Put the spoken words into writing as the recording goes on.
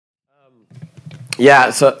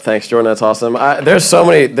Yeah, so thanks, Jordan. That's awesome. There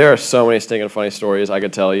are so many stinking funny stories I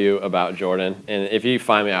could tell you about Jordan, and if you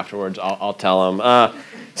find me afterwards, I'll tell them.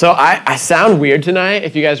 So I sound weird tonight.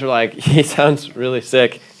 If you guys were like, he sounds really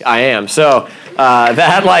sick, I am. So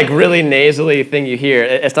that like really nasally thing you hear,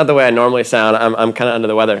 it's not the way I normally sound. I'm kind of under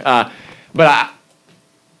the weather, but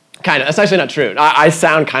kind of. That's actually not true. I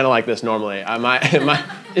sound kind of like this normally.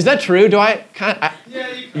 Is that true? Do I kind of?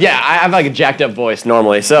 Yeah, I have like a jacked up voice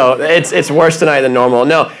normally, so it's worse tonight than normal.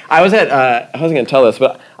 No, I wasn't gonna tell this,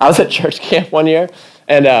 but I was at church camp one year,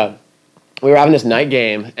 and we were having this night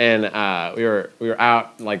game, and we were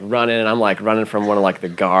out like running, and I'm like running from one of like the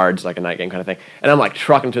guards, like a night game kind of thing, and I'm like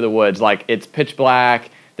trucking through the woods, like it's pitch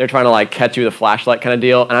black. They're trying to like catch you with a flashlight kind of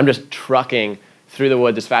deal, and I'm just trucking through the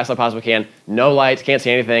woods as fast as I possibly can. No lights, can't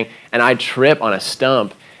see anything, and I trip on a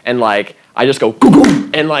stump, and like I just go,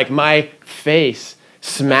 and like my face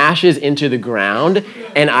smashes into the ground,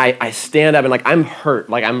 and I stand up, and like I'm hurt,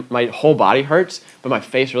 like my whole body hurts, but my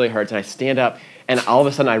face really hurts, and I stand up, and all of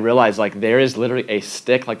a sudden I realize like there is literally a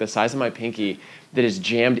stick like the size of my pinky that is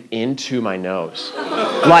jammed into my nose,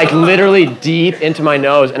 like literally deep into my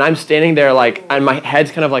nose, and I'm standing there like, and my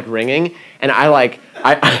head's kind of like ringing, and I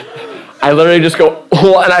literally just go,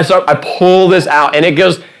 and I pull this out, and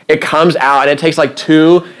it comes out, and it takes like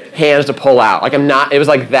 2 hands to pull out. Like it was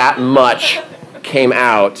like that much came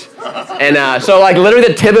out. And so like literally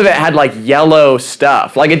the tip of it had like yellow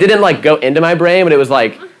stuff. Like it didn't like go into my brain, but it was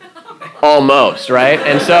like almost, right?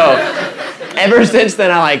 And so ever since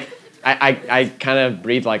then I kind of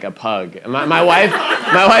breathe like a pug. My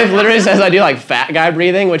wife literally says I do like fat guy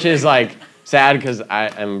breathing, which is like sad because I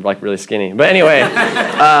am like really skinny. But anyway,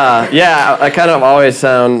 yeah, I kind of always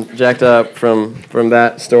sound jacked up from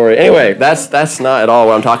that story. Anyway, that's not at all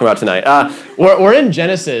what I'm talking about tonight. We're in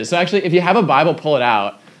Genesis, so actually, if you have a Bible, pull it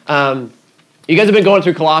out. You guys have been going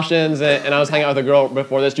through Colossians, and I was hanging out with a girl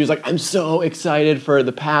before this. She was like, "I'm so excited for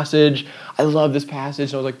the passage. I love this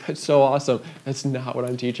passage." And I was like, "That's so awesome." That's not what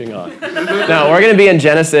I'm teaching on. No, we're going to be in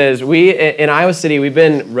Genesis. In Iowa City, we've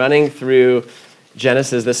been running through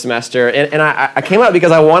Genesis this semester, and I came out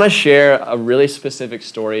because I want to share a really specific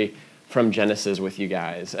story from Genesis with you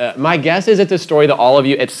guys. My guess is it's a story that all of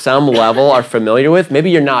you at some level are familiar with.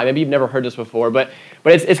 Maybe you're not. Maybe you've never heard this before, but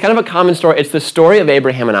it's kind of a common story. It's the story of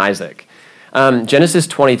Abraham and Isaac. Genesis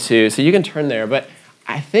 22, so you can turn there, but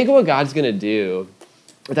I think what God's going to do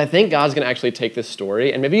is I think God's going to actually take this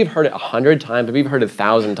story, and maybe you've heard it 100 times, maybe you've heard it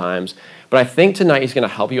 1,000 times, but I think tonight he's going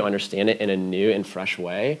to help you understand it in a new and fresh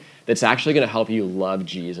way that's actually going to help you love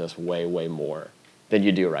Jesus way, way more than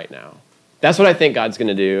you do right now. That's what I think God's going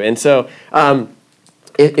to do. And so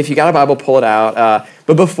if you got a Bible, pull it out.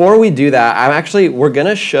 But before we do that, we're going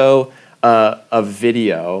to show a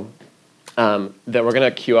video that we're going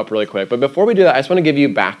to queue up really quick. But before we do that, I just want to give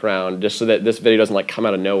you background just so that this video doesn't like come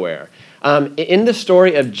out of nowhere. In the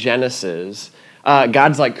story of Genesis,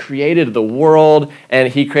 God's like created the world,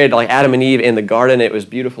 and he created like Adam and Eve in the garden. It was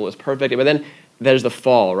beautiful, it was perfect. But then there's the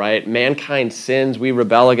fall, right? Mankind sins, we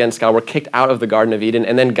rebel against God, we're kicked out of the Garden of Eden,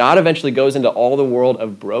 and then God eventually goes into all the world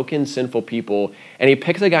of broken, sinful people, and he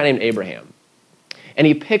picks a guy named Abraham. And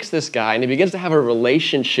he picks this guy, and he begins to have a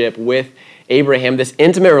relationship with Abraham, this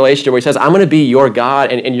intimate relationship where he says, I'm going to be your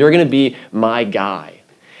God, and you're going to be my guy.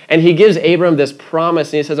 And he gives Abram this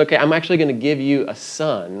promise, and he says, okay, I'm actually going to give you a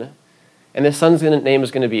son, and this son's name is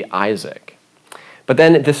going to be Isaac. But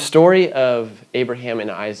then the story of Abraham and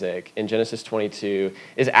Isaac in Genesis 22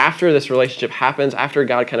 is after this relationship happens, after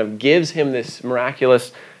God kind of gives him this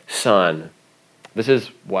miraculous son. This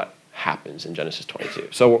is what happens in Genesis 22.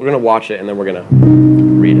 So we're going to watch it, and then we're going to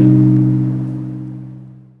read it.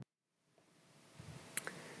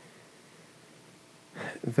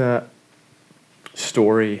 The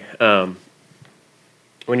story, when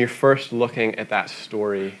you're first looking at that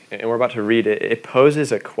story, and we're about to read it, it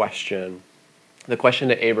poses a question. The question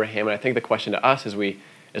to Abraham, and I think the question to us as we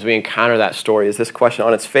encounter that story, is this question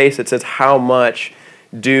on its face. It says, how much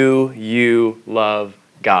do you love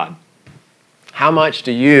God? How much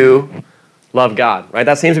do you love God? Right?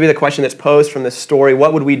 That seems to be the question that's posed from this story.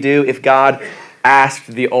 What would we do if God asked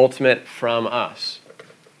the ultimate from us?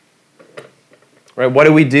 Right? What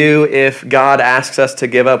do we do if God asks us to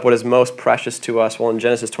give up what is most precious to us? Well, in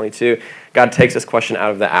Genesis 22, God takes this question out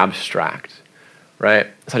of the abstract. Right?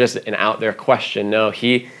 It's not just an out there question. No,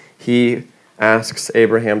 he asks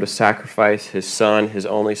Abraham to sacrifice his son, his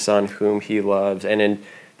only son, whom he loves. And in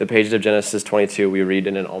the pages of Genesis 22, we read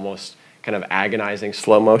in an almost kind of agonizing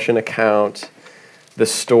slow motion account the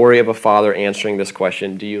story of a father answering this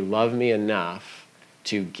question, do you love me enough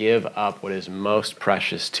to give up what is most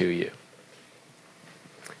precious to you?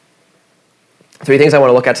 Three things I want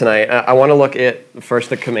to look at tonight. I want to look at, first,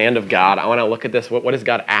 the command of God. I want to look at this. What is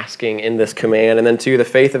God asking in this command? And then, two, the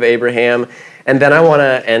faith of Abraham. And then I want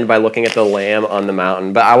to end by looking at the lamb on the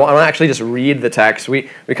mountain. But I want to actually just read the text. We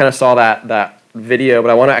kind of saw that video, but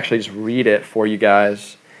I want to actually just read it for you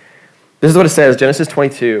guys. This is what it says, Genesis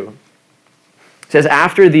 22. It says,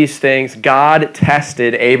 after these things, God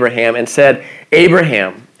tested Abraham and said,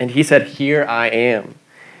 Abraham. And he said, here I am.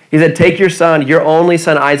 He said, take your son, your only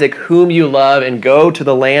son Isaac, whom you love, and go to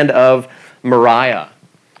the land of Moriah,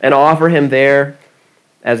 and offer him there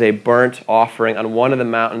as a burnt offering on one of the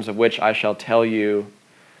mountains of which I shall tell you.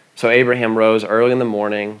 So Abraham rose early in the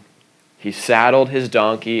morning. He saddled his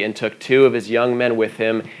donkey and took two of his young men with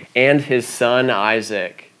him and his son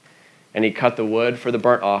Isaac. And he cut the wood for the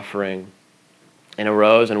burnt offering and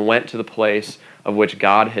arose and went to the place of which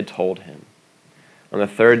God had told him. On the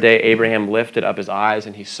third day, Abraham lifted up his eyes,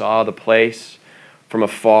 and he saw the place from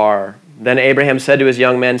afar. Then Abraham said to his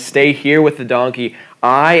young men, stay here with the donkey.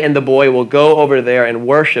 I and the boy will go over there and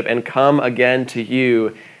worship and come again to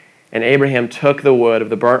you. And Abraham took the wood of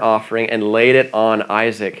the burnt offering and laid it on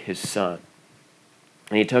Isaac, his son.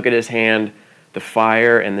 And he took in his hand the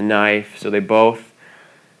fire and the knife. So they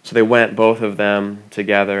went, both of them,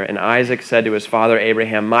 together. And Isaac said to his father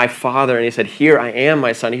Abraham, my father. And he said, here I am,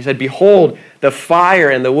 my son. He said, behold, the fire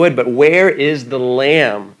and the wood, but where is the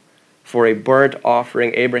lamb for a burnt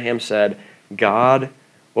offering? Abraham said, God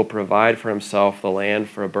will provide for himself the land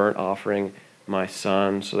for a burnt offering, my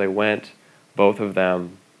son. So they went, both of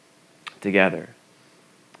them, together.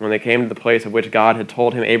 When they came to the place of which God had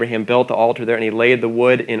told him, Abraham built the altar there, and he laid the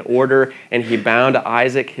wood in order, and he bound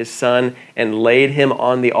Isaac his son and laid him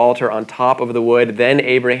on the altar on top of the wood. Then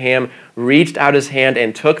Abraham reached out his hand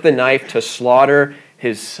and took the knife to slaughter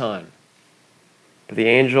his son. But the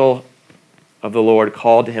angel of the Lord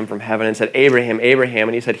called to him from heaven and said, Abraham, Abraham.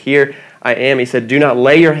 And he said, here I am. He said, do not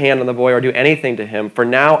lay your hand on the boy or do anything to him, for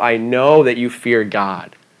now I know that you fear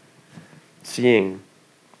God, seeing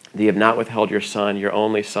that you have not withheld your son, your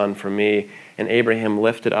only son, from me. And Abraham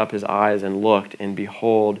lifted up his eyes and looked, and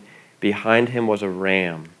behold, behind him was a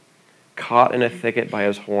ram, caught in a thicket by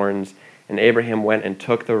his horns. And Abraham went and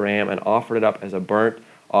took the ram and offered it up as a burnt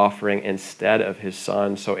offering instead of his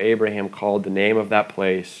son. So Abraham called the name of that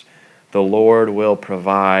place, the Lord will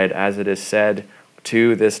provide, as it is said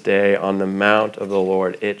to this day, on the mount of the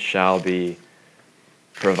Lord it shall be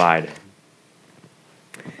provided.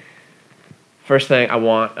 First thing I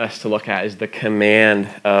want us to look at is the command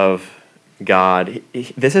of God.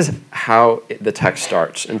 This is how the text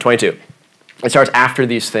starts in 22. It starts after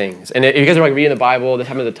these things. And if you guys are like reading the Bible, this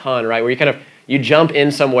happens a ton, right? Where you jump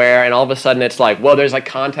in somewhere and all of a sudden it's like, well, there's like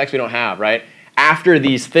context we don't have, right? After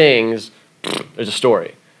these things, there's a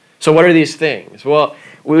story. So what are these things? Well,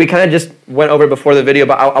 we kind of just went over it before the video,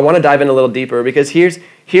 but I want to dive in a little deeper because here's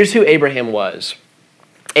who Abraham was.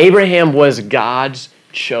 Abraham was God's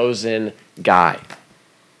chosen guy.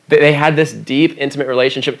 They had this deep, intimate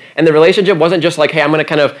relationship, and the relationship wasn't just like, hey,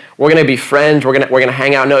 we're gonna be friends, we're gonna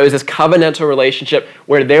hang out. No, it was this covenantal relationship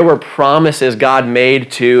where there were promises God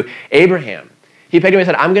made to Abraham. He picked him and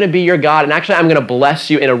said, I'm gonna be your God, and actually I'm gonna bless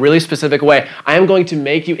you in a really specific way. I am going to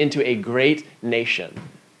make you into a great nation.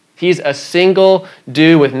 He's a single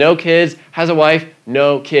dude with no kids, has a wife,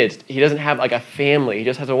 no kids. He doesn't have like a family, he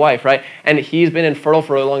just has a wife, right? And he's been infertile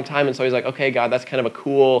for a long time, and so he's like, okay, God, that's kind of a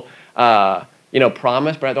cool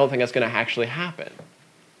promise, but I don't think that's going to actually happen.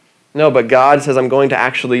 No, but God says, I'm going to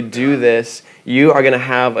actually do this. You are going to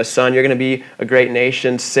have a son. You're going to be a great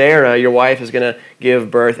nation. Sarah, your wife, is going to give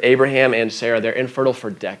birth. Abraham and Sarah, they're infertile for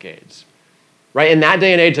decades. Right? In that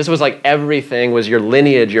day and age, this was like everything was your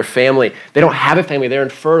lineage, your family. They don't have a family. They're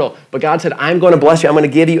infertile. But God said, I'm going to bless you. I'm going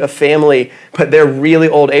to give you a family. But they're really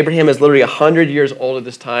old. Abraham is literally 100 years old at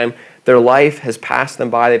this time. Their life has passed them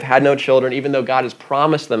by. They've had no children, even though God has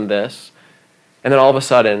promised them this. And then all of a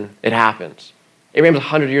sudden, it happens. Abraham's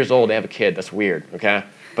 100 years old. They have a kid. That's weird, okay?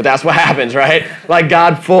 But that's what happens, right? Like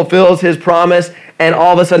God fulfills his promise, and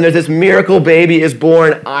all of a sudden, there's this miracle baby is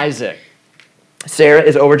born, Isaac. Sarah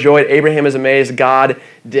is overjoyed. Abraham is amazed. God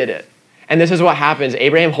did it. And this is what happens.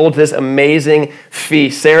 Abraham holds this amazing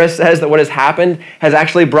feast. Sarah says that what has happened has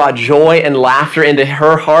actually brought joy and laughter into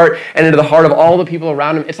her heart and into the heart of all the people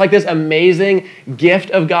around him. It's like this amazing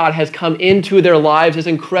gift of God has come into their lives, this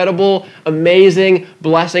incredible, amazing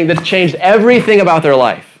blessing that's changed everything about their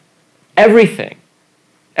life. Everything.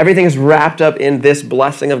 Everything is wrapped up in this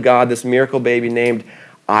blessing of God, this miracle baby named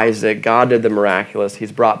Isaac. God did the miraculous.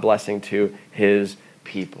 He's brought blessing to his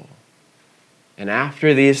people. And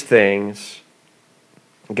after these things,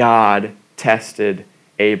 God tested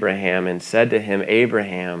Abraham and said to him,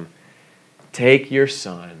 Abraham, take your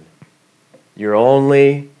son, your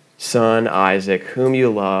only son Isaac, whom you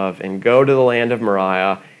love, and go to the land of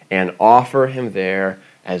Moriah and offer him there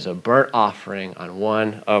as a burnt offering on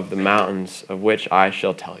one of the mountains of which I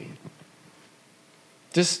shall tell you.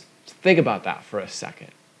 Just think about that for a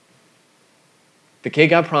second. The kid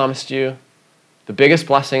God promised you, the biggest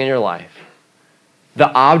blessing in your life,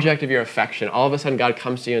 the object of your affection, all of a sudden God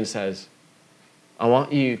comes to you and says, I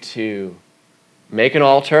want you to make an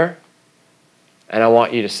altar and I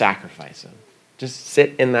want you to sacrifice him. Just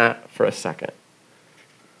sit in that for a second.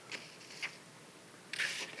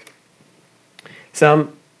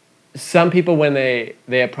 Some people, when they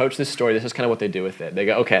approach this story, this is kind of what they do with it. They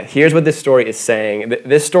go, okay, here's what this story is saying.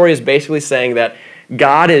 This story is basically saying that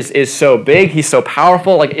God is so big, he's so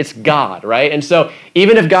powerful, like it's God, right? And so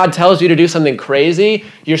even if God tells you to do something crazy,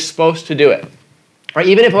 you're supposed to do it. Right?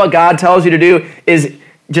 Even if what God tells you to do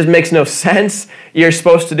just makes no sense, you're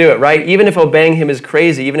supposed to do it, right? Even if obeying him is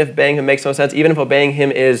crazy, even if obeying him makes no sense, even if obeying him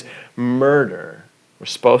is murder, we're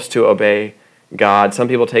supposed to obey God. Some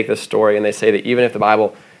people take this story and they say that even if the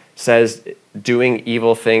Bible says doing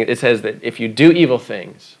evil things, it says that if you do evil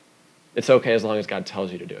things, it's okay as long as God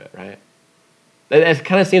tells you to do it, right? It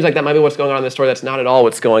kind of seems like that might be what's going on in this story. That's not at all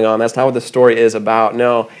what's going on. That's not what the story is about.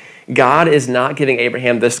 No, God is not giving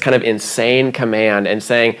Abraham this kind of insane command and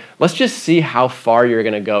saying, let's just see how far you're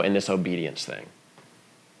going to go in this obedience thing.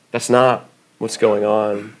 That's not what's going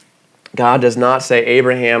on. God does not say,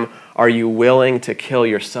 Abraham, are you willing to kill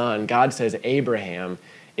your son? God says, Abraham,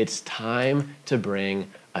 it's time to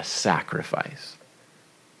bring a sacrifice.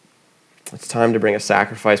 It's time to bring a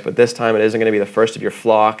sacrifice, but this time it isn't going to be the first of your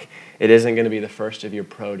flock. It isn't going to be the first of your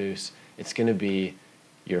produce. It's going to be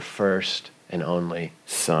your first and only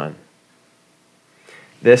son.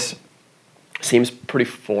 This seems pretty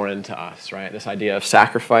foreign to us, right? This idea of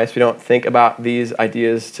sacrifice. We don't think about these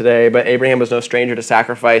ideas today, but Abraham was no stranger to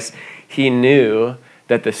sacrifice. He knew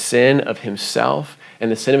that the sin of himself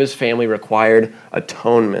and the sin of his family required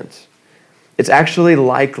atonement. It's actually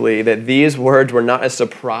likely that these words were not a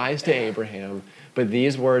surprise to Abraham, but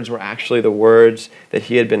these words were actually the words that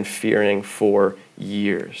he had been fearing for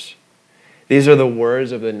years. These are the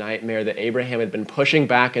words of the nightmare that Abraham had been pushing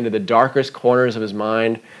back into the darkest corners of his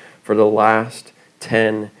mind for the last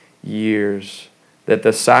 10 years. That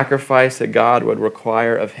the sacrifice that God would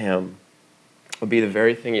require of him would be the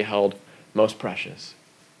very thing he held most precious,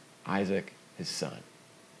 Isaac, his son.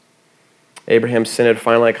 Abraham's sin had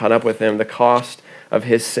finally caught up with him. The cost of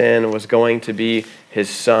his sin was going to be his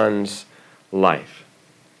son's life.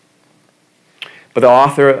 But the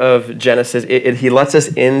author of Genesis, he lets us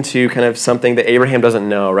into kind of something that Abraham doesn't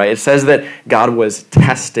know, right? It says that God was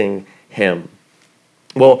testing him.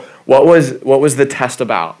 Well, what was the test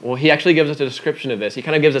about? Well, he actually gives us a description of this. He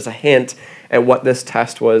kind of gives us a hint at what this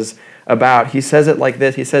test was about. He says it like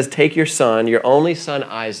this. He says, take your son, your only son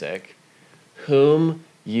Isaac, whom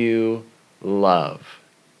you love.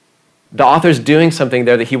 The author's doing something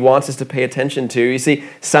there that he wants us to pay attention to. You see,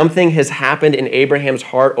 something has happened in Abraham's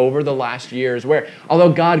heart over the last years where,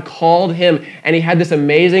 although God called him and he had this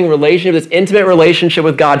amazing relationship, this intimate relationship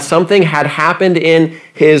with God, something had happened in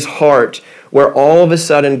his heart where all of a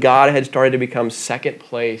sudden God had started to become second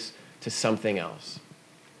place to something else.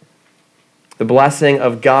 The blessing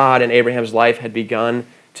of God in Abraham's life had begun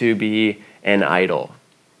to be an idol.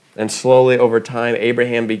 And slowly over time,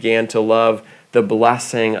 Abraham began to love the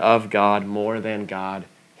blessing of God more than God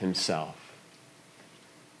himself.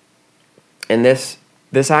 And this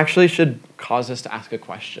actually should cause us to ask a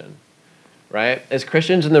question, right? As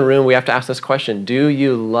Christians in the room, we have to ask this question. Do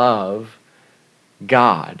you love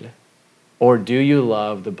God or do you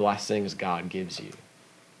love the blessings God gives you?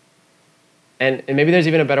 And maybe there's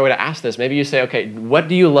even a better way to ask this. Maybe you say, okay, what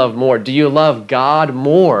do you love more? Do you love God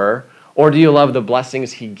more or do you love the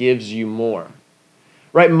blessings he gives you more?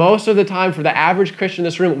 Right? Most of the time, for the average Christian in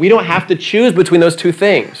this room, we don't have to choose between those two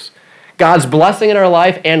things. God's blessing in our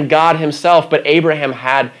life and God himself, but Abraham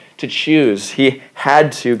had to choose. He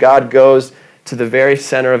had to. God goes to the very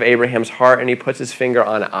center of Abraham's heart and he puts his finger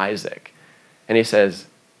on Isaac. And he says,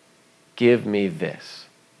 give me this.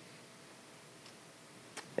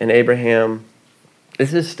 And Abraham,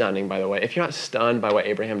 this is stunning, by the way. If you're not stunned by what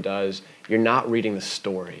Abraham does, you're not reading the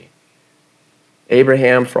story.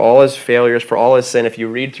 Abraham, for all his failures, for all his sin, if you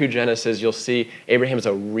read through Genesis, you'll see Abraham's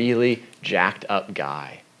a really jacked up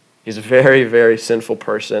guy. He's a very, very sinful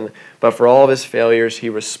person. But for all of his failures, he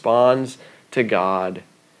responds to God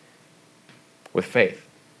with faith.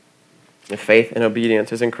 The faith and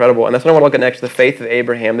obedience is incredible. And that's what I want to look at next, the faith of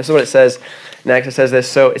Abraham. This is what it says next. It says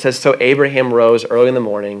this. So Abraham rose early in the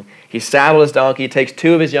morning. He saddled his donkey, takes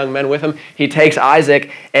two of his young men with him. He takes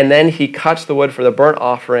Isaac, and then he cuts the wood for the burnt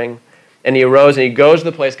offering. And he arose and he goes to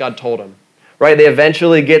the place God told him. Right? They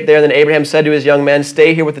eventually get there. And then Abraham said to his young men,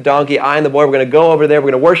 stay here with the donkey. I and the boy, we're going to go over there.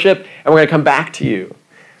 We're going to worship and we're going to come back to you.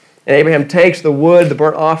 And Abraham takes the wood, the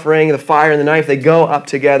burnt offering, the fire, and the knife. They go up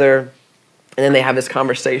together. And then they have this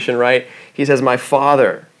conversation, right? He says, my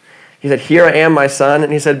father. He said, here I am, my son.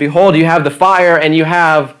 And he said, behold, you have the fire and you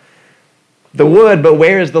have the wood, but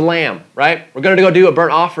where is the lamb, right? We're going to go do a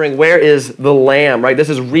burnt offering. Where is the lamb, right? This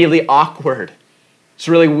is really awkward. It's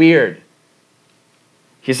really weird.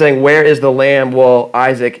 He's saying, where is the lamb? Well,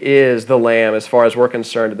 Isaac is the lamb as far as we're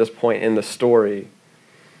concerned at this point in the story.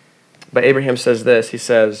 But Abraham says this. He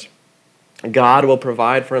says, God will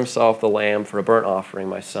provide for himself the lamb for a burnt offering,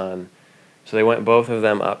 my son. So they went both of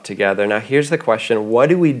them up together. Now here's the question. What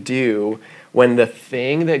do we do when the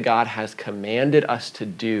thing that God has commanded us to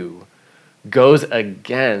do goes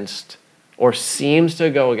against or seems to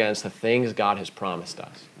go against the things God has promised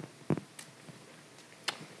us?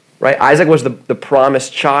 Right? Isaac was the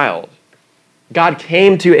promised child. God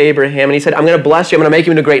came to Abraham and he said, I'm going to bless you. I'm going to make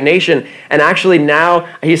you into a great nation. And actually now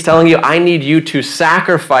he's telling you, I need you to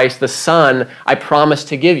sacrifice the son I promised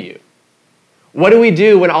to give you. What do we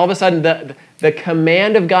do when all of a sudden the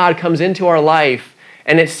command of God comes into our life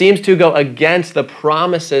and it seems to go against the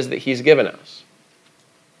promises that he's given us?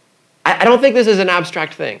 I don't think this is an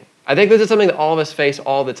abstract thing. I think this is something that all of us face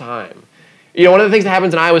all the time. You know, one of the things that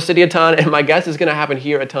happens in Iowa City a ton, and my guess is going to happen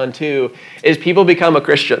here a ton too, is people become a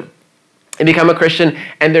Christian. They become a Christian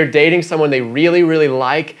and they're dating someone they really, really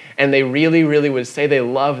like and they really, really would say they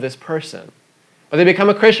love this person. But they become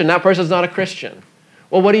a Christian. That person's not a Christian.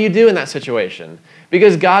 Well, what do you do in that situation?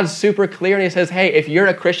 Because God's super clear and he says, hey, if you're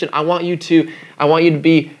a Christian, I want you to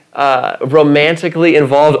be romantically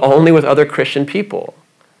involved only with other Christian people.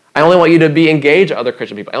 I only want you to be engaged with other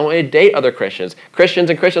Christian people. I don't want you to date other Christians. Christians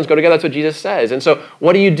and Christians go together. That's what Jesus says. And so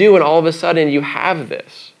what do you do when all of a sudden you have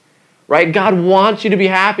this? Right? God wants you to be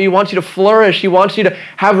happy. He wants you to flourish. He wants you to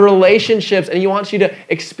have relationships and he wants you to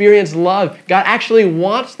experience love. God actually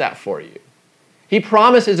wants that for you. He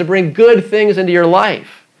promises to bring good things into your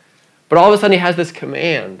life. But all of a sudden he has this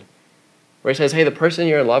command where he says, hey, the person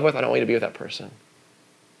you're in love with, I don't want you to be with that person.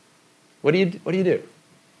 What do you do?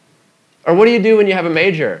 Or what do you do when you have a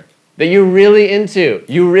major that you're really into?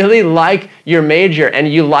 You really like your major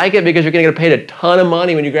and you like it because you're going to get paid a ton of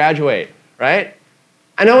money when you graduate, right?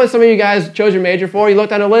 I know what some of you guys chose your major for. You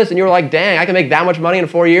looked on a list and you were like, dang, I can make that much money in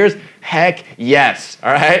 4 years? Heck yes,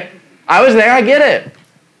 all right? I was there, I get it.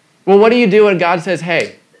 Well, what do you do when God says,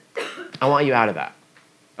 hey, I want you out of that.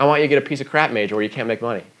 I want you to get a piece of crap major where you can't make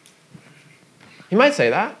money. He might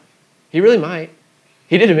say that. He really might.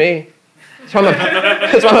 He did to me.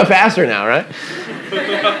 That's why I'm a pastor now, right?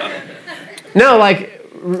 No, like,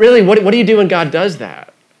 really, what do you do when God does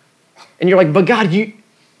that? And you're like, but God,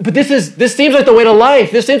 but this seems like the way to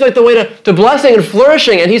life. This seems like the way to blessing and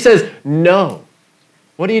flourishing. And he says, no.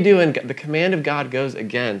 What do you do when the command of God goes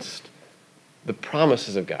against the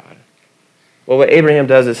promises of God? Well, what Abraham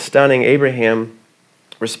does is stunning. Abraham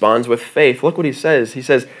responds with faith. Look what he says. He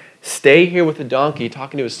says, stay here with the donkey,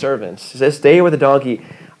 talking to his servants. He says, stay here with the donkey.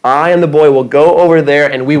 I and the boy will go over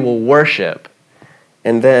there and we will worship.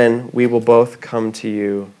 And then we will both come to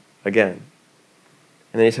you again.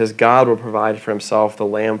 And then he says, God will provide for himself the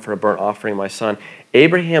lamb for a burnt offering, my son.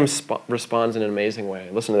 Abraham responds in an amazing way.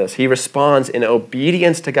 Listen to this. He responds in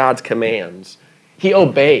obedience to God's commands. He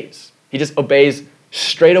obeys. He just obeys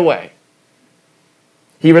straight away.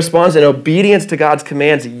 He responds in obedience to God's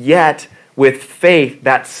commands, yet with faith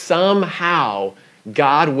that somehow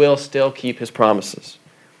God will still keep his promises.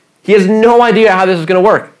 He has no idea how this is going to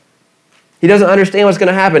work. He doesn't understand what's going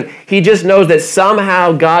to happen. He just knows that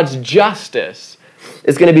somehow God's justice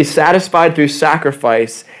is going to be satisfied through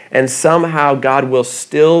sacrifice, and somehow God will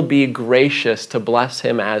still be gracious to bless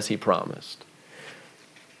him as he promised.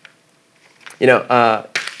 You know,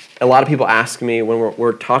 a lot of people ask me when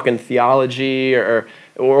we're talking theology or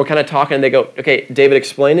we're kind of talking, and they go, okay, David,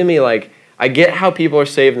 explain to me, like, I get how people are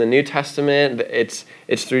saved in the New Testament. It's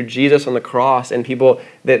through Jesus on the cross, and people,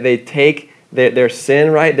 that they take their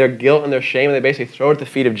sin, right, their guilt and their shame, and they basically throw it at the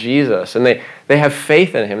feet of Jesus, and they have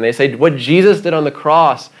faith in him. They say, what Jesus did on the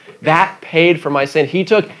cross, that paid for my sin. He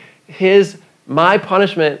took my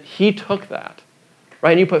punishment, he took that,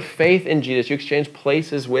 right? And you put faith in Jesus. You exchange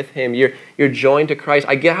places with him. You're joined to Christ.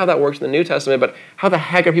 I get how that works in the New Testament, but how the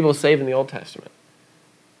heck are people saved in the Old Testament?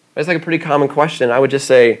 It's like a pretty common question. I would just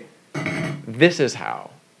say, this is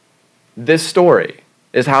how. This story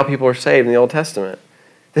is how people are saved in the Old Testament.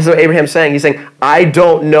 This is what Abraham's saying. He's saying, I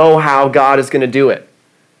don't know how God is going to do it,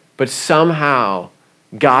 but somehow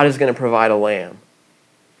God is going to provide a lamb.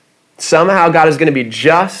 Somehow God is going to be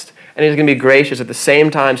just, and and he's going to be gracious at the same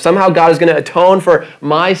time. Somehow God is going to atone for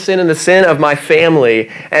my sin and the sin of my family,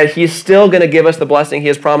 and he's still going to give us the blessing he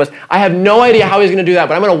has promised. I have no idea how he's going to do that,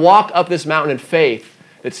 but I'm going to walk up this mountain in faith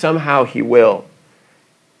that somehow he will.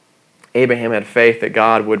 Abraham had faith that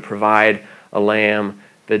God would provide a lamb.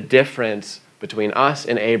 The difference between us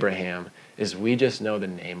and Abraham is we just know the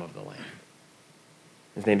name of the lamb.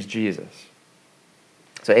 His name's Jesus.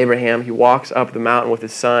 So Abraham, he walks up the mountain with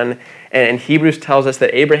his son, and Hebrews tells us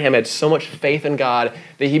that Abraham had so much faith in God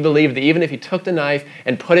that he believed that even if he took the knife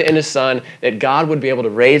and put it in his son, that God would be able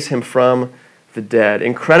to raise him from the dead.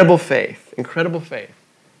 Incredible faith, incredible faith.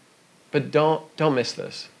 But don't miss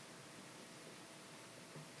this.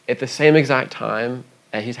 At the same exact time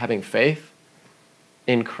that he's having faith,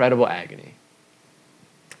 incredible agony.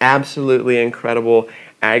 Absolutely incredible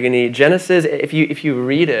agony. Genesis, if you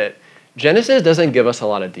read it, Genesis doesn't give us a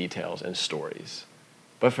lot of details and stories.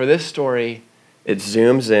 But for this story, it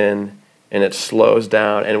zooms in and it slows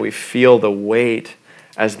down, and we feel the weight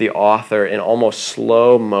as the author, in almost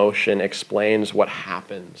slow motion, explains what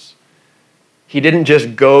happens. He didn't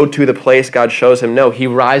just go to the place God shows him. No, he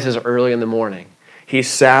rises early in the morning. He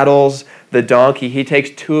saddles the donkey. He takes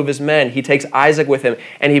 2 of his men. He takes Isaac with him,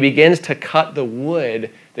 and he begins to cut the wood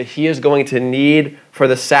that he is going to need for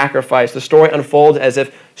the sacrifice. The story unfolds as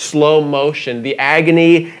if slow motion, the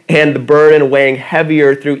agony and the burden weighing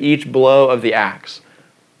heavier through each blow of the axe.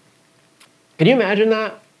 Can you imagine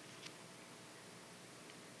that?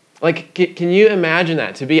 Like, can you imagine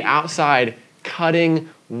that? To be outside cutting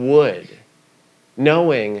wood,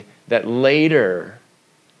 knowing that later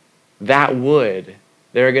that wood,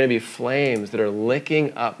 there are going to be flames that are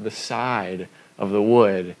licking up the side of the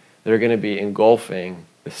wood that are going to be engulfing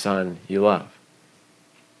the son you love.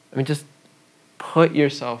 I mean, just put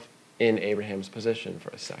yourself in Abraham's position for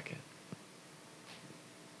a second.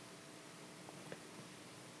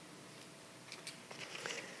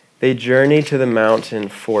 They journeyed to the mountain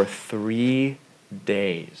for 3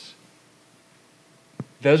 days.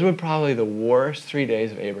 Those were probably the worst 3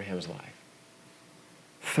 days of Abraham's life.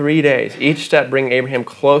 3 days. Each step bringing Abraham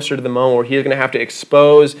closer to the moment where he's going to have to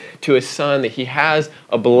expose to his son that he has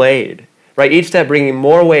a blade. Right? Each step bringing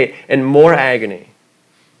more weight and more agony.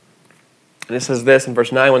 And it says this in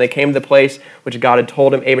verse 9, when they came to the place which God had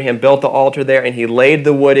told him, Abraham built the altar there, and he laid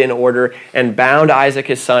the wood in order and bound Isaac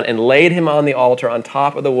his son and laid him on the altar on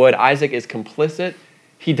top of the wood. Isaac is complicit.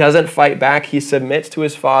 He doesn't fight back. He submits to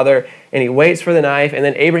his father, and he waits for the knife. And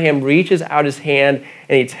then Abraham reaches out his hand,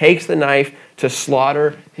 and he takes the knife to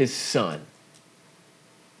slaughter his son.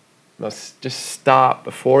 Now, just stop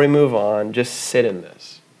before we move on. Just sit in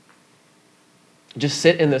this. Just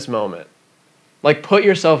sit in this moment. Like, put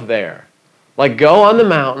yourself there. Like, go on the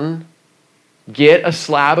mountain, get a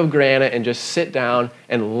slab of granite, and just sit down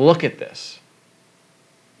and look at this.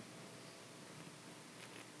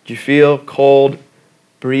 Do you feel cold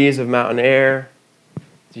breeze of mountain air?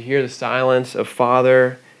 Do you hear the silence of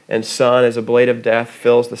father and son as a blade of death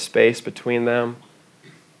fills the space between them? Do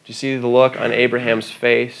you see the look on Abraham's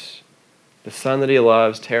face? The son that he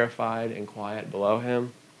loves, terrified and quiet below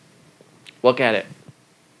him? Look at it.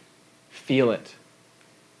 Feel it.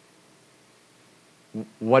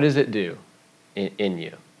 What does it do in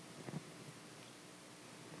you?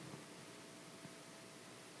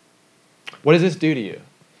 What does this do to you?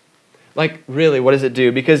 Like, really, what does it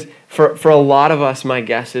do? Because for a lot of us, my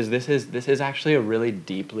guess is this is actually a really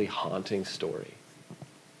deeply haunting story.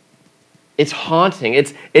 It's haunting.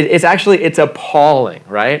 It's appalling,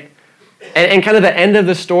 right? And kind of the end of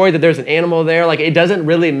the story that there's an animal there, like, it doesn't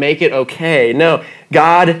really make it okay. No,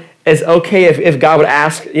 God is okay if God would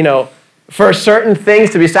ask, for certain things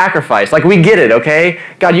to be sacrificed. Like, we get it, okay?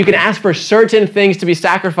 God, you can ask for certain things to be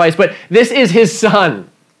sacrificed, but this is his son.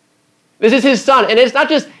 This is his son. And it's not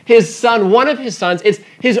just his son, one of his sons. It's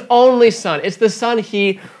his only son. It's the son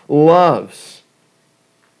he loves.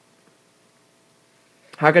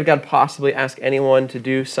 How could God possibly ask anyone to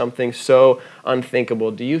do something so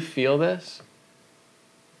unthinkable? Do you feel this?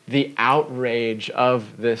 The outrage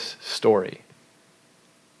of this story.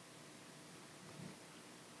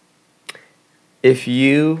 If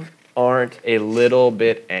you aren't a little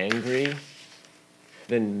bit angry,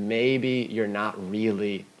 then maybe you're not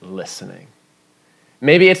really listening.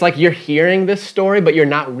 Maybe it's like you're hearing this story, but you're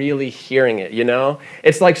not really hearing it,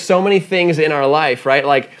 It's like so many things in our life, right?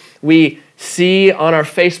 Like we see on our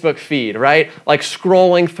Facebook feed, right? Like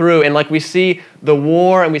scrolling through, and like we see the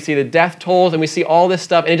war, and we see the death tolls, and we see all this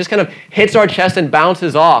stuff, and it just kind of hits our chest and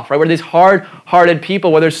bounces off, right? We're these hard-hearted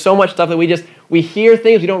people where there's so much stuff that we hear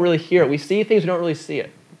things, we don't really hear it. We see things, we don't really see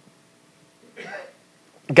it.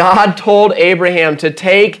 God told Abraham to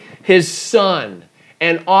take his son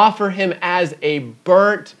and offer him as a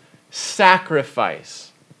burnt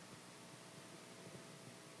sacrifice.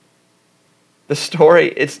 The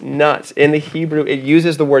story, it's nuts. In the Hebrew, it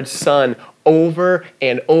uses the word son over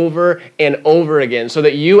and over and over again so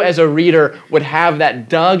that you as a reader would have that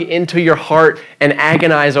dug into your heart and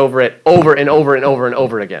agonize over it over and over and over and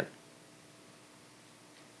over again.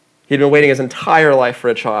 He'd been waiting his entire life for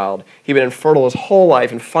a child. He'd been infertile his whole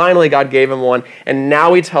life, and finally God gave him one, and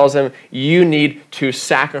now he tells him, you need to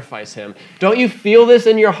sacrifice him. Don't you feel this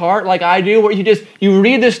in your heart like I do, where you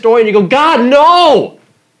read this story and you go, God, no!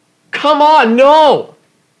 Come on, no!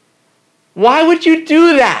 Why would you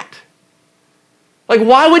do that? Like,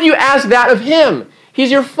 why would you ask that of him?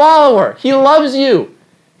 He's your follower. He loves you.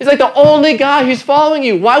 He's like the only guy who's following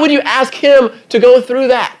you. Why would you ask him to go through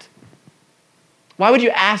that? Why would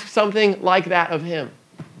you ask something like that of him?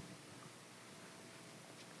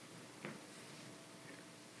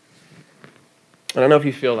 I don't know if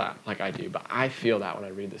you feel that like I do, but I feel that when I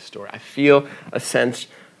read this story. I feel a sense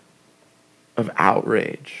of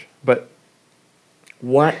outrage. But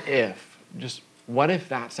what if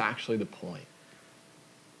that's actually the point?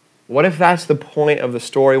 What if that's the point of the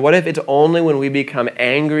story? What if it's only when we become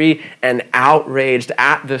angry and outraged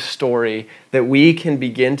at this story that we can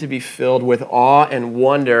begin to be filled with awe and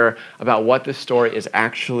wonder about what this story is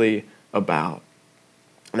actually about?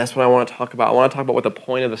 And that's what I want to talk about. I want to talk about what the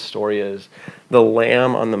point of the story is, the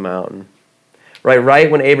Lamb on the mountain. Right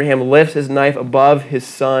when Abraham lifts his knife above his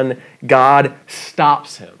son, God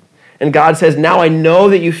stops him. And God says, now I know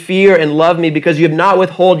that you fear and love me because you have not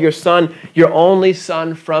withheld your son, your only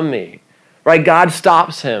son, from me. Right? God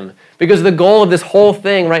stops him because the goal of this whole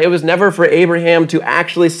thing, right, it was never for Abraham to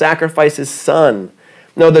actually sacrifice his son.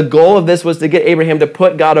 No, the goal of this was to get Abraham to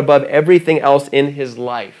put God above everything else in his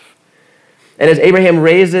life. And as Abraham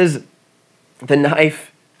raises the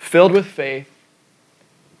knife, filled with faith,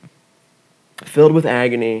 filled with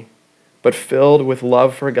agony, but filled with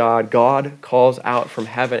love for God, God calls out from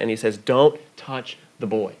heaven and he says, don't touch the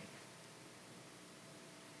boy.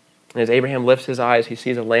 And as Abraham lifts his eyes, he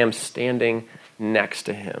sees a lamb standing next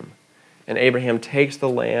to him. And Abraham takes the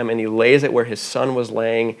lamb and he lays it where his son was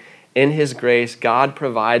laying. In his grace, God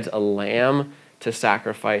provides a lamb to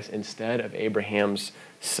sacrifice instead of Abraham's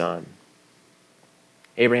son.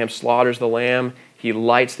 Abraham slaughters the lamb. He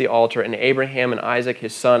lights the altar, and Abraham and Isaac,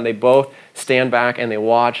 his son, they both stand back and they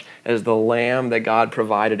watch as the lamb that God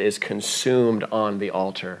provided is consumed on the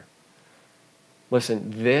altar.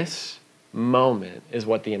 Listen, this moment is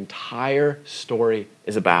what the entire story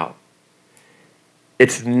is about.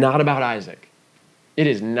 It's not about Isaac. It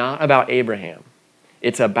is not about Abraham.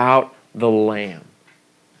 It's about the lamb.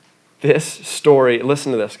 This story,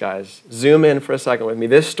 listen to this, guys. Zoom in for a second with me.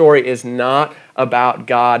 This story is not about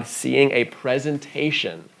God seeing a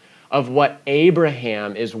presentation of what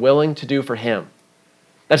Abraham is willing to do for him.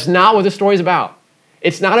 That's not what the story is about.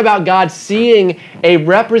 It's not about God seeing a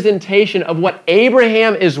representation of what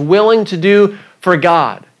Abraham is willing to do for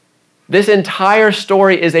God. This entire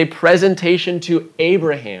story is a presentation to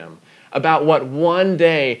Abraham about what one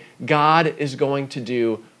day God is going to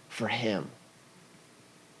do for him.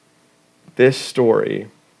 This story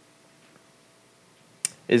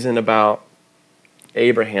isn't about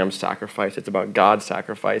Abraham's sacrifice. It's about God's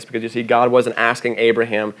sacrifice. Because you see, God wasn't asking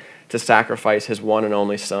Abraham to sacrifice his one and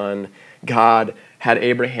only son. God had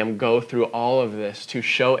Abraham go through all of this to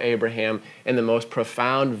show Abraham in the most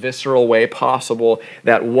profound, visceral way possible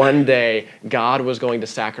that one day God was going to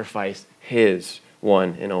sacrifice his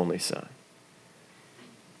one and only son.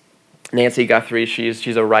 Nancy Guthrie,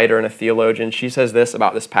 she's a writer and a theologian. She says this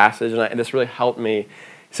about this passage, and this really helped me.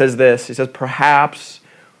 He says this, he says, perhaps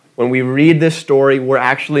when we read this story, we're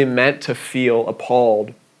actually meant to feel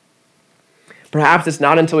appalled. Perhaps it's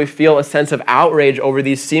not until we feel a sense of outrage over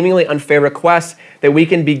these seemingly unfair requests that we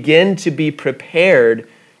can begin to be prepared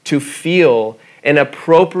to feel an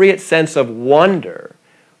appropriate sense of wonder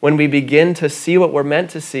when we begin to see what we're meant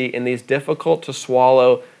to see in these difficult to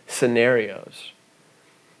swallow scenarios.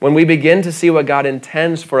 When we begin to see what God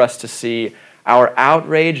intends for us to see, our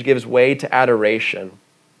outrage gives way to adoration.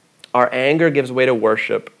 Our anger gives way to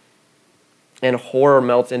worship. And horror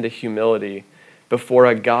melts into humility before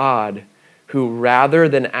a God who, rather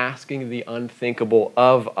than asking the unthinkable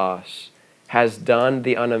of us, has done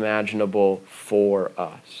the unimaginable for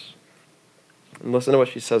us. And listen to what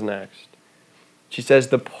she says next. She says,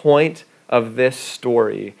 the point of this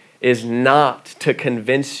story is not to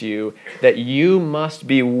convince you that you must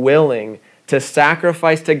be willing to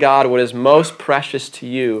sacrifice to God what is most precious to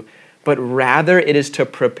you, but rather it is to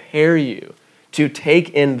prepare you to take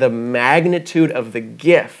in the magnitude of the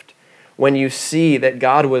gift when you see that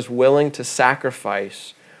God was willing to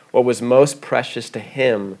sacrifice what was most precious to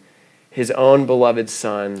him, his own beloved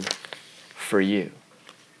Son, for you.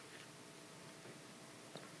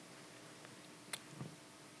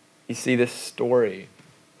 You see, this story,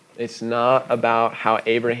 it's not about how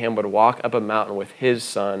Abraham would walk up a mountain with his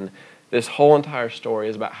son. This whole entire story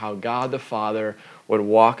is about how God the Father would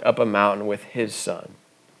walk up a mountain with his son.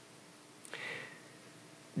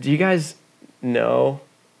 Do you guys know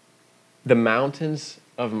the mountains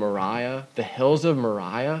of Moriah, the hills of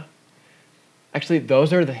Moriah? Actually,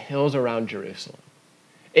 those are the hills around Jerusalem.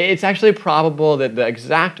 It's actually probable that the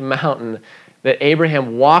exact mountain that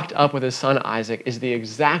Abraham walked up with his son Isaac is the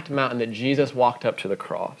exact mountain that Jesus walked up to the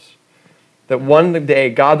cross. That one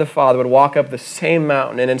day God the Father would walk up the same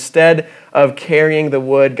mountain, and instead of carrying the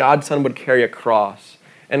wood, God's Son would carry a cross.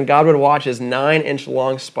 And God would watch as 9-inch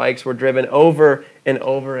long spikes were driven over and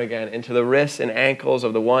over again into the wrists and ankles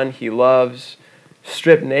of the one he loves.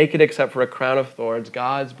 Stripped naked except for a crown of thorns,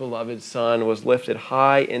 God's beloved Son was lifted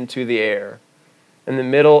high into the air. In the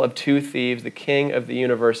middle of two thieves, the King of the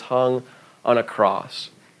universe hung on a cross.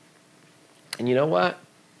 And you know what?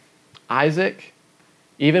 Isaac,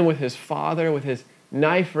 even with his father, with his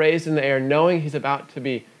knife raised in the air, knowing he's about to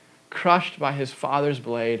be crushed by his father's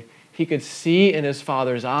blade, he could see in his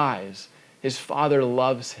father's eyes, his father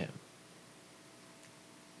loves him.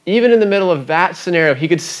 Even in the middle of that scenario, he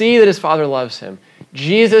could see that his father loves him.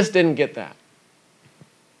 Jesus didn't get that.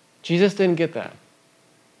 Jesus didn't get that.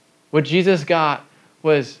 What Jesus got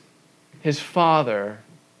was his father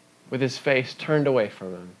with his face turned away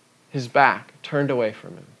from him, his back turned away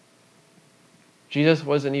from him. Jesus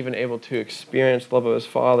wasn't even able to experience the love of his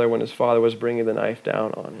father when his father was bringing the knife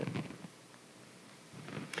down on him.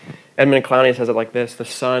 Edmund Clowney says it like this: the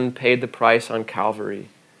Son paid the price on Calvary.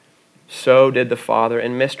 So did the Father.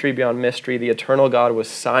 In mystery beyond mystery, the eternal God was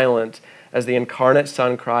silent as the incarnate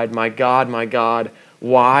Son cried, my God,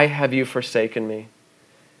 why have you forsaken me?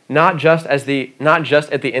 Not just at the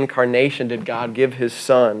incarnation did God give his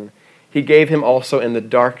Son. He gave him also in the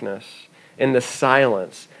darkness, in the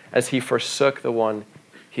silence, as he forsook the one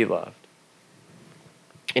he loved.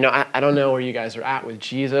 You know, I don't know where you guys are at with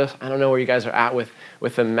Jesus. I don't know where you guys are at with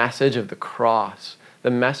the message of the cross,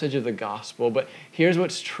 the message of the gospel. But here's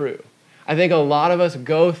what's true. I think a lot of us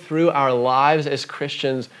go through our lives as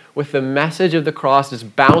Christians with the message of the cross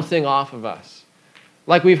just bouncing off of us.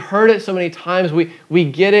 Like we've heard it so many times, we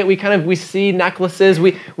get it, we see necklaces,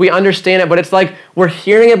 we understand it, but it's like we're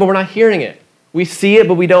hearing it, but we're not hearing it. We see it,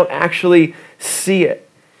 but we don't actually see it.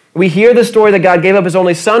 We hear the story that God gave up his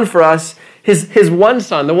only Son for us, his one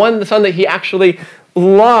Son, the Son that he actually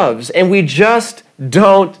loves, and we just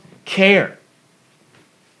don't care.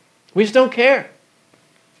 We just don't care.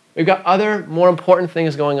 We've got other, more important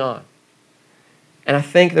things going on. And I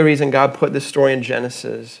think the reason God put this story in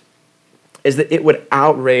Genesis is that it would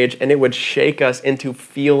outrage and it would shake us into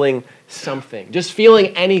feeling something, just feeling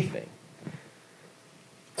anything.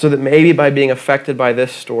 So that maybe by being affected by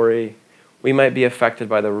this story, we might be affected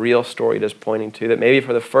by the real story it is pointing to. That maybe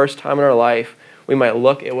for the first time in our life, we might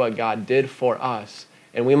look at what God did for us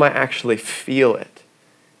and we might actually feel it.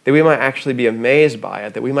 That we might actually be amazed by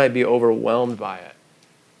it, that we might be overwhelmed by it.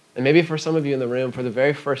 And maybe for some of you in the room, for the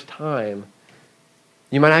very first time,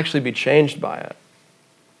 you might actually be changed by it.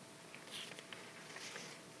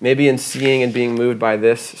 Maybe in seeing and being moved by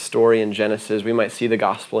this story in Genesis, we might see the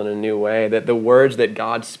gospel in a new way, that the words that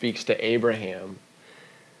God speaks to Abraham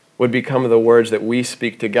would become the words that we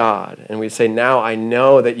speak to God. And we say, now I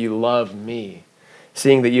know that you love me,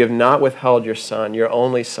 seeing that you have not withheld your Son, your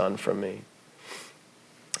only Son, from me.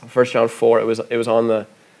 1 John 4, it was on the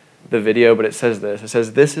video, but it says this. It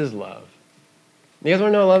says, this is love. You guys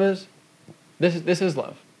want to know what love is? This is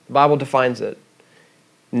love. The Bible defines it.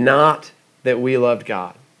 Not that we loved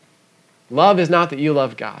God. Love is not that you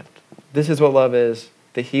loved God. This is what love is,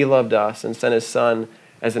 that he loved us and sent his Son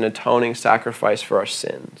as an atoning sacrifice for our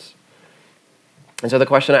sins. And so the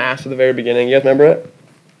question I asked at the very beginning, you guys remember it?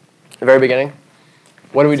 The very beginning?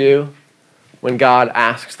 What do we do when God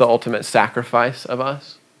asks the ultimate sacrifice of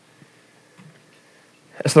us?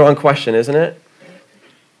 That's the wrong question, isn't it?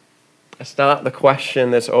 It's not the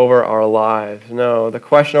question that's over our lives. No, the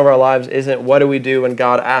question over our lives isn't what do we do when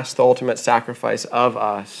God asks the ultimate sacrifice of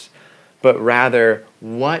us, but rather,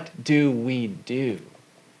 what do we do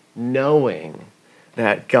knowing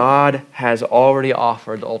that God has already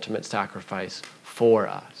offered the ultimate sacrifice for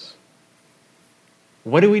us?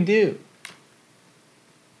 What do we do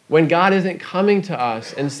when God isn't coming to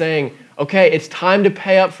us and saying, okay, it's time to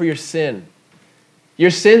pay up for your sin.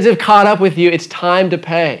 Your sins have caught up with you. It's time to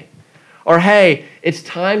pay. Or, hey, it's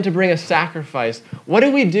time to bring a sacrifice. What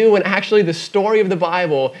do we do when actually the story of the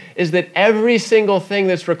Bible is that every single thing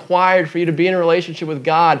that's required for you to be in a relationship with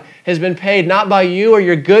God has been paid not by you or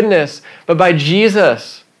your goodness, but by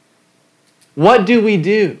Jesus? What do we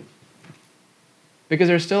do? Because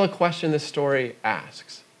there's still a question this story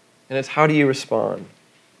asks, and it's how do you respond?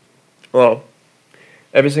 Well,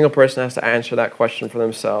 every single person has to answer that question for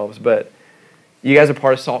themselves, but you guys are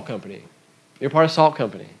part of Salt Company. You're part of Salt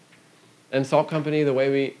Company. And Salt Company, the way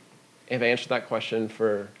we have answered that question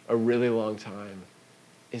for a really long time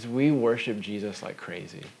is we worship Jesus like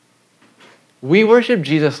crazy. We worship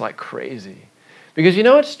Jesus like crazy. Because you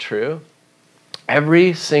know what's true?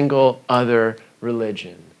 Every single other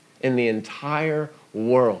religion in the entire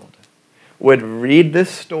world would read this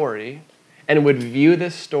story and would view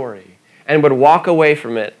this story and would walk away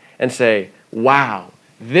from it and say, wow,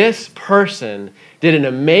 this person did an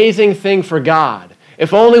amazing thing for God.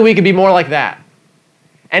 If only we could be more like that.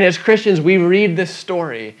 And as Christians, we read this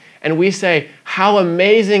story and we say, how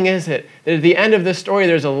amazing is it that at the end of this story,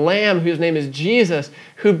 there's a lamb whose name is Jesus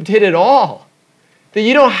who did it all. That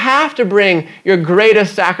you don't have to bring your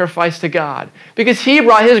greatest sacrifice to God because he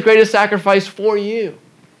brought his greatest sacrifice for you.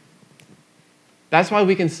 That's why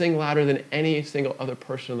we can sing louder than any single other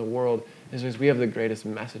person in the world, is because we have the greatest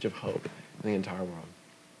message of hope in the entire world.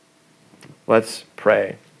 Let's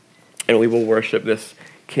pray, and we will worship this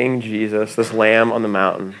King Jesus, this Lamb on the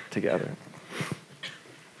mountain together.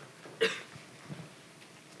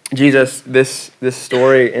 Jesus, this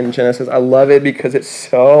story in Genesis, I love it because it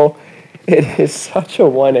is such a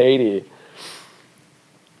 180.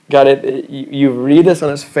 God, you read this on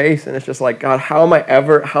his face, and it's just like, God, how am I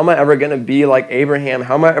ever going to be like Abraham?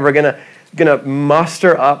 How am I ever going to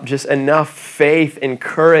muster up just enough faith and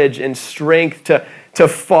courage and strength to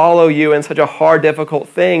follow you in such a hard, difficult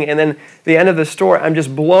thing? And then at the end of the story, I'm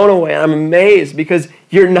just blown away. I'm amazed because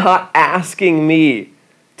you're not asking me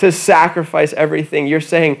to sacrifice everything. You're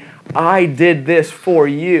saying, I did this for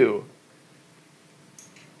you.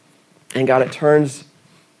 And God, it turns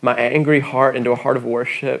my angry heart into a heart of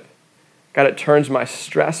worship. God, it turns my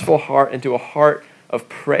stressful heart into a heart of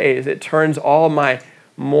praise. It turns all my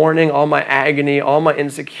mourning, all my agony, all my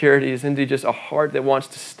insecurities into just a heart that wants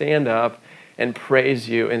to stand up and praise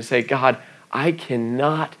you and say, God, I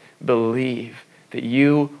cannot believe that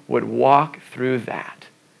you would walk through that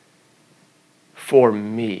for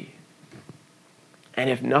me. And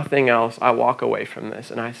if nothing else, I walk away from this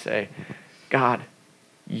and I say, God,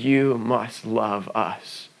 you must love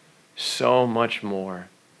us so much more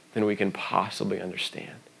than we can possibly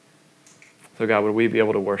understand. So God, would we be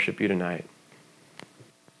able to worship you tonight?